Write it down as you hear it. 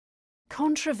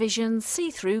ContraVision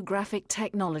see-through graphic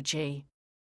technology.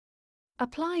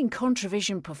 Applying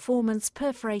ContraVision Performance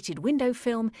perforated window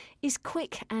film is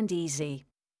quick and easy.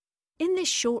 In this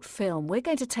short film, we're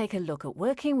going to take a look at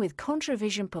working with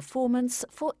ContraVision Performance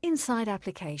for inside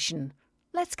application.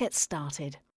 Let's get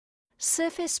started.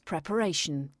 Surface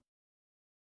preparation.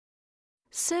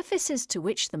 Surfaces to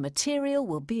which the material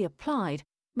will be applied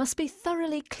must be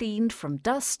thoroughly cleaned from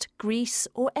dust, grease,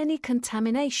 or any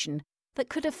contamination that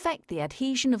could affect the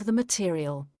adhesion of the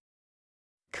material.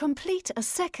 Complete a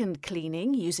second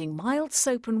cleaning using mild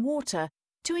soap and water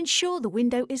to ensure the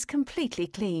window is completely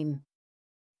clean.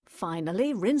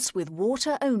 Finally, rinse with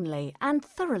water only and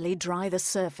thoroughly dry the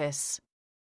surface.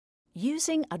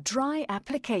 Using a dry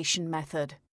application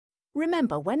method.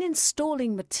 Remember, when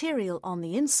installing material on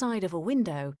the inside of a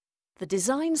window, the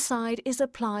design side is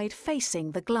applied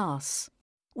facing the glass.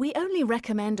 We only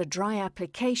recommend a dry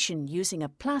application using a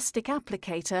plastic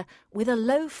applicator with a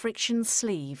low friction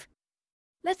sleeve.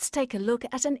 Let's take a look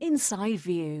at an inside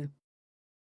view.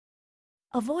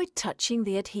 Avoid touching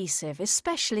the adhesive,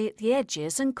 especially at the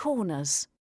edges and corners.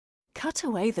 Cut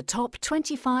away the top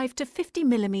 25 to 50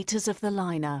 mm of the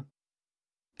liner.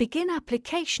 Begin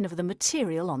application of the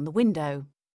material on the window.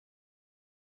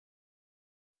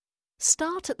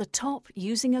 Start at the top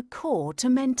using a core to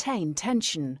maintain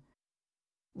tension.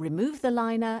 Remove the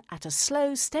liner at a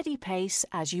slow, steady pace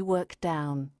as you work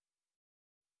down.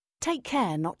 Take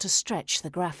care not to stretch the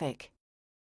graphic.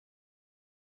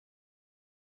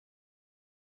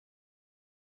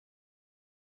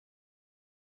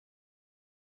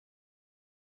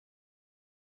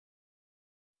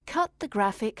 Cut the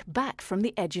graphic back from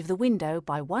the edge of the window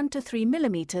by 1 to 3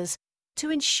 mm to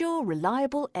ensure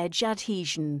reliable edge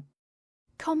adhesion.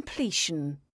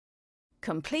 Completion.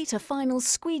 Complete a final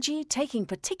squeegee, taking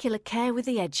particular care with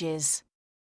the edges.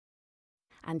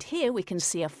 And here we can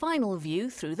see a final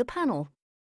view through the panel.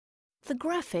 The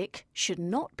graphic should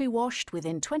not be washed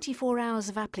within 24 hours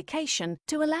of application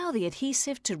to allow the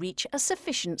adhesive to reach a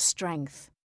sufficient strength.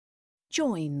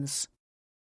 Joins.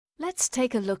 Let's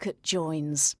take a look at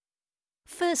joins.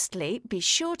 Firstly, be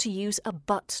sure to use a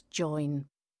butt join.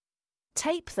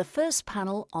 Tape the first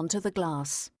panel onto the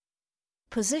glass.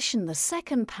 Position the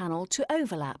second panel to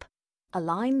overlap,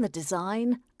 align the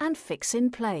design and fix in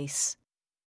place.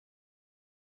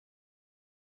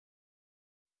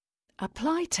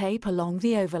 Apply tape along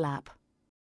the overlap.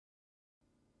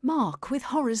 Mark with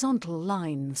horizontal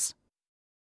lines.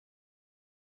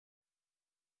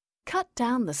 Cut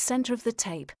down the centre of the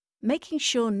tape, making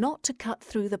sure not to cut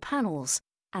through the panels,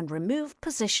 and remove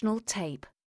positional tape.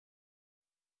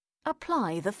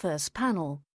 Apply the first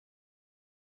panel.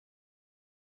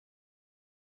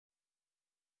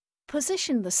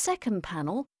 Position the second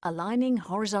panel, aligning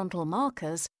horizontal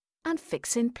markers, and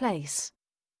fix in place.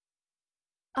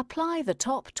 Apply the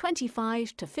top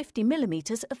 25 to 50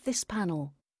 mm of this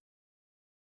panel.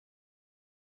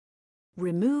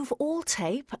 Remove all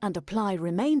tape and apply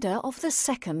remainder of the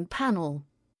second panel.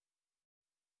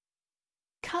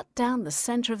 Cut down the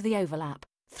centre of the overlap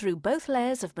through both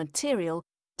layers of material,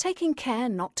 taking care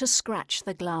not to scratch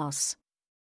the glass.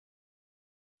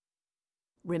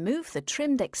 Remove the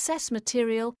trimmed excess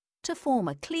material to form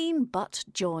a clean butt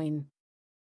join.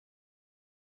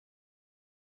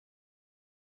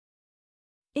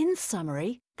 In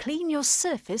summary, clean your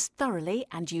surface thoroughly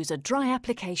and use a dry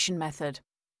application method.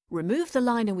 Remove the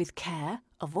liner with care,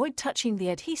 avoid touching the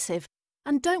adhesive,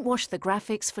 and don't wash the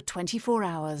graphics for 24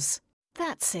 hours.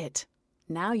 That's it.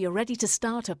 Now you're ready to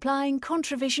start applying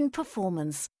ContraVision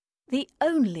Performance, the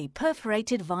only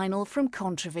perforated vinyl from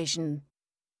ContraVision.